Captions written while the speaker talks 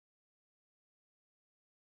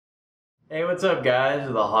Hey, what's up, guys?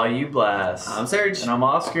 The Hallyu Blast. I'm Serg. And I'm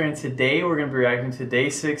Oscar, and today we're going to be reacting to Day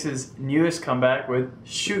 6's newest comeback with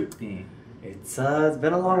Shoot Me. It's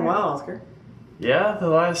been a long while, Oscar. Yeah, the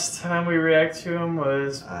last time we reacted to him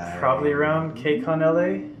was probably around KCON LA,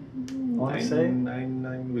 I want to say.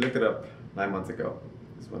 We looked it up 9 months ago.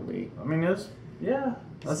 Is when we... I mean, yeah,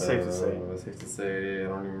 that's safe to say. That's safe to say. I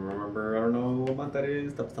don't even remember. I don't know what month that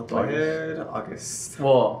is. Top of my head. August.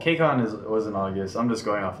 Well, KCON was in August. I'm just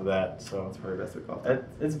going off of that, so That's probably best we call it.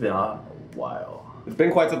 It's been a while. It's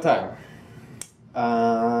been quite some time.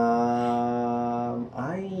 I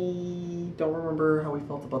don't remember how we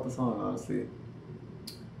felt about the song, honestly.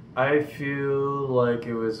 I feel like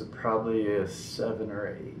it was probably a 7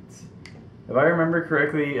 or 8. If I remember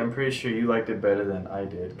correctly, I'm pretty sure you liked it better than I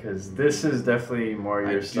did, because this is definitely more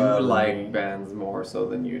your style. I do like bands more so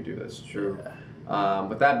than you do, that's true. Yeah.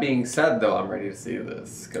 With that being said, though, I'm ready to see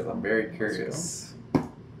this, because I'm very curious.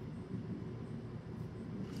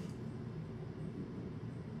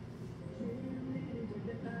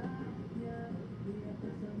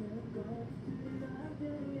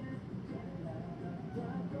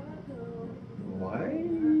 Why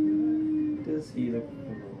does he look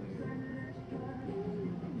familiar?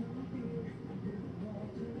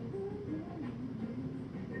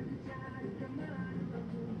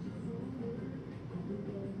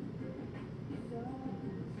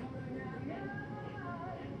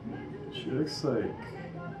 She looks like...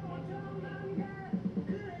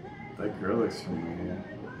 That girl looks familiar.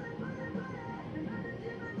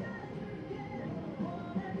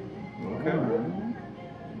 Okay.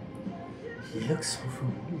 He looks so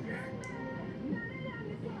familiar.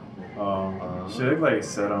 She looked like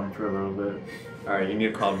set on for a little bit. Alright, you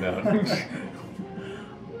need to calm down. Okay,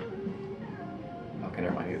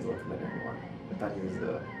 never mind, he doesn't look familiar anymore. I thought he was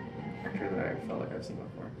the actor that I felt like I've seen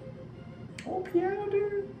before. Oh, piano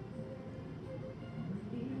dude!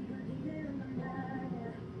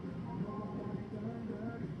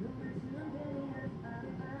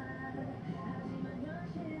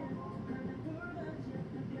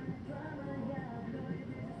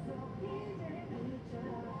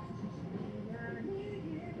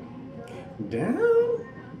 Damn!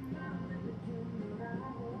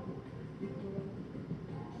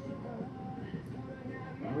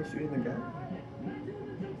 Why was shooting the guy?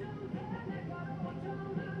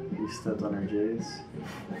 He stepped on her J's.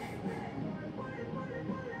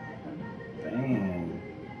 Dang.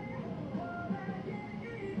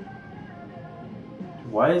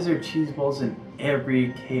 Why is there cheese balls in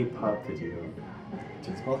every K-pop video?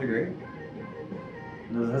 Cheese balls are great.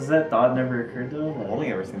 Has that thought never occurred though? I've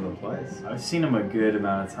only ever seen them twice. I've seen them a good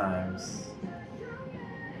amount of times.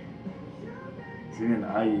 It's even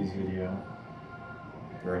an Hallyu video.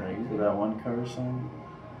 For that one cover song.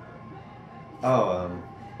 Oh,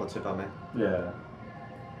 what's it on, man? Yeah.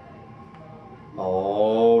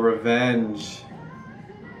 Oh, revenge.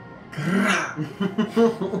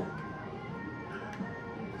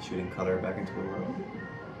 Shooting color back into the world.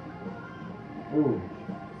 Ooh.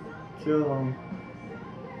 Kill him.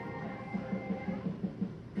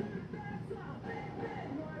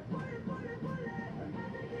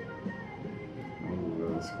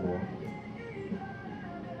 Ooh, that's cool.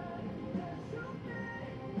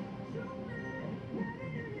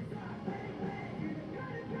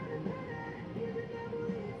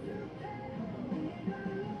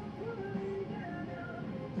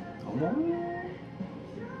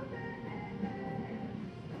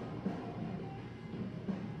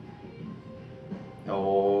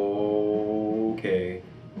 Okay.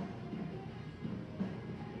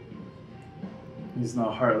 He's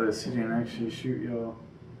not heartless, he didn't actually shoot y'all.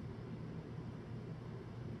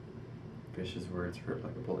 Vicious words hurt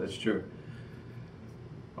like a bullet. It's true.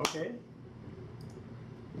 Okay.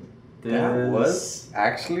 That was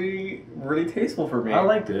actually really tasteful for me. I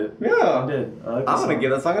liked it. Yeah. I did. I'm gonna give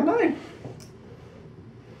that song a 9.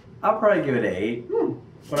 I'll probably give it an 8.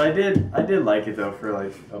 But I did like it though for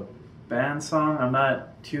like a band song. I'm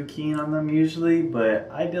not too keen on them usually, but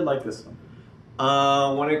I did like this one.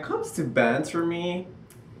 When it comes to bands for me,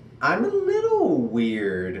 I'm a little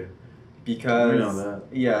weird because We know that.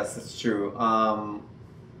 Yes, it's true.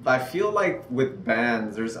 I feel like with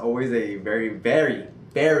bands, there's always a very, very,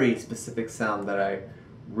 very specific sound that I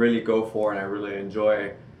really go for and I really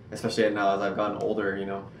enjoy, especially now as I've gotten older. You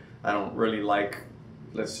know, I don't really like.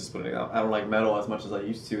 Let's just put it out. I don't like metal as much as I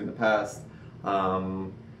used to in the past.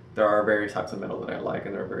 There are various types of metal that I like,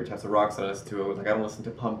 and there are various types of rocks that I listen to. Like I don't listen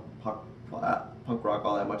to punk rock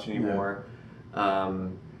all that much anymore. Yeah.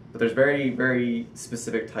 But there's very, very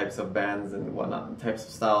specific types of bands and whatnot, types of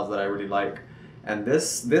styles that I really like. And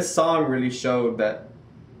this song really showed that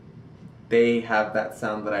they have that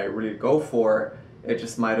sound that I really go for. It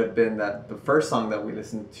just might have been that the first song that we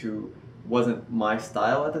listened to wasn't my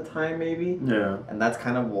style at the time, maybe. Yeah. And that's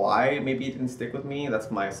kind of why maybe it didn't stick with me. That's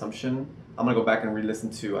my assumption. I'm gonna go back and re-listen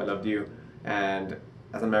to "I Loved You," and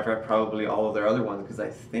as a matter of fact, probably all of their other ones, because I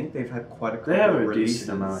think they've had quite a couple They have of a releases.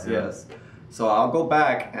 decent amount, yeah. Yes. So I'll go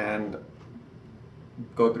back and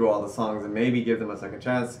go through all the songs and maybe give them a second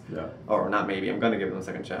chance. Yeah. Or not maybe, I'm gonna give them a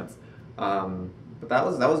second chance. But that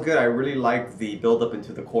was good. I really liked the build up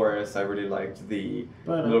into the chorus. I really liked the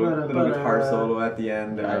little guitar solo at the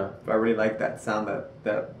end. Yeah. I really liked that sound that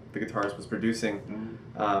the guitarist was producing.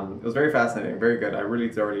 Mm-hmm. It was very fascinating, very good. I really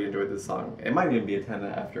thoroughly enjoyed this song. It might even be a 10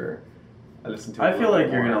 after I listened to it. I feel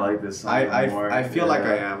like you're gonna like this song more. I feel like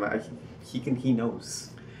I am. He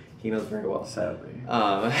knows. He knows very well. Sadly.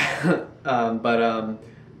 No,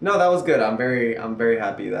 that was good. I'm very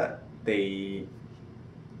happy that they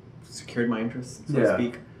secured my interest, so to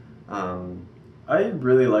speak. I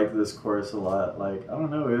really liked this chorus a lot. Like, I don't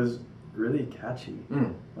know, it was really catchy.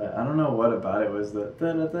 Like, I don't know what about it was the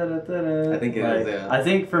da-da-da-da-da-da. I think it like, is, yeah. I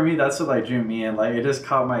think for me that's what like drew me in. Like, it just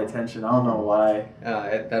caught my attention. I don't know why.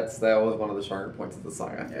 That was one of the stronger points of the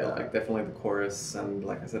song. I feel like definitely the chorus, and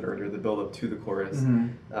like I said earlier, the build up to the chorus.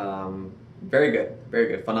 Mm-hmm. Very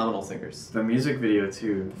good, phenomenal singers. The music video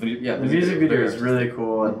too. The music video is really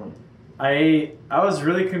cool. Mm-hmm. I was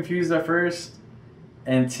really confused at first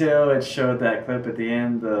until it showed that clip at the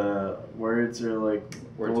end. The words are like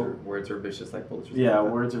words are vicious like bullets.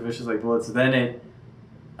 Words are vicious like bullets. Then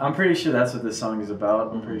I'm pretty sure that's what this song is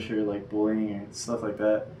about. I'm Mm-hmm. pretty sure like bullying and stuff like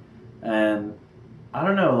that. And I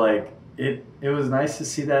don't know, like it was nice to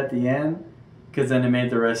see that at the end, because then it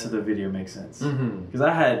made the rest of the video make sense. Because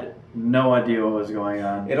I had no idea what was going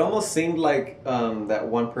on. It almost seemed like that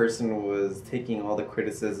one person was taking all the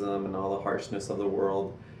criticism and all the harshness of the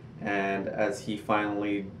world, and as he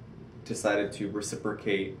finally decided to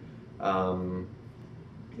reciprocate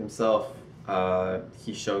himself,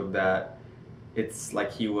 he showed that it's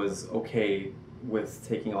like he was okay with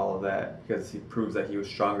taking all of that, because he proves that he was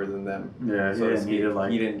stronger than them. Yeah, so he didn't need to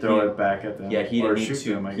like throw it back at them. Yeah, he didn't need shoot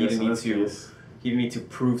to. them, I He guess, didn't need to. He didn't need to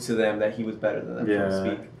prove to them that he was better than them, so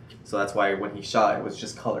to speak. So that's why when he shot, it was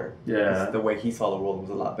just color. Yeah. The way he saw the world was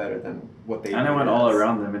a lot better than what they. And it went all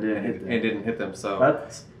around them. It didn't hit them. It didn't hit them. So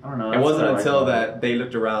that's, I don't know. It wasn't until that they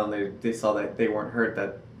looked around, they saw that they weren't hurt,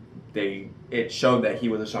 that it showed that he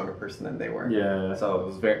was a stronger person than they were. Yeah. So it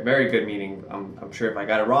was very, very good meaning. I'm sure if I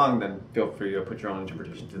got it wrong, then feel free to put your own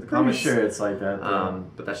interpretation to the comments. I'm sure it's like that.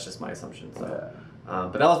 But that's just my assumption. So. Yeah.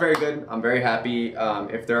 But that was very good. I'm very happy.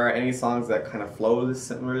 If there are any songs that kind of flow this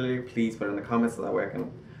similarly, please put it in the comments so that way I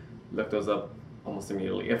can look those up almost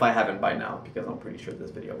immediately. If I haven't by now, because I'm pretty sure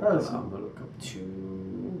this video will come out.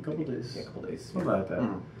 Couple days. Yeah, a couple days. Something like that.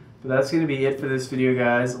 But that's going to be it for this video,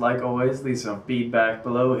 guys. Like always, leave some feedback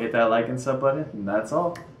below. Hit that like and sub button. And that's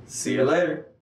all. See you later.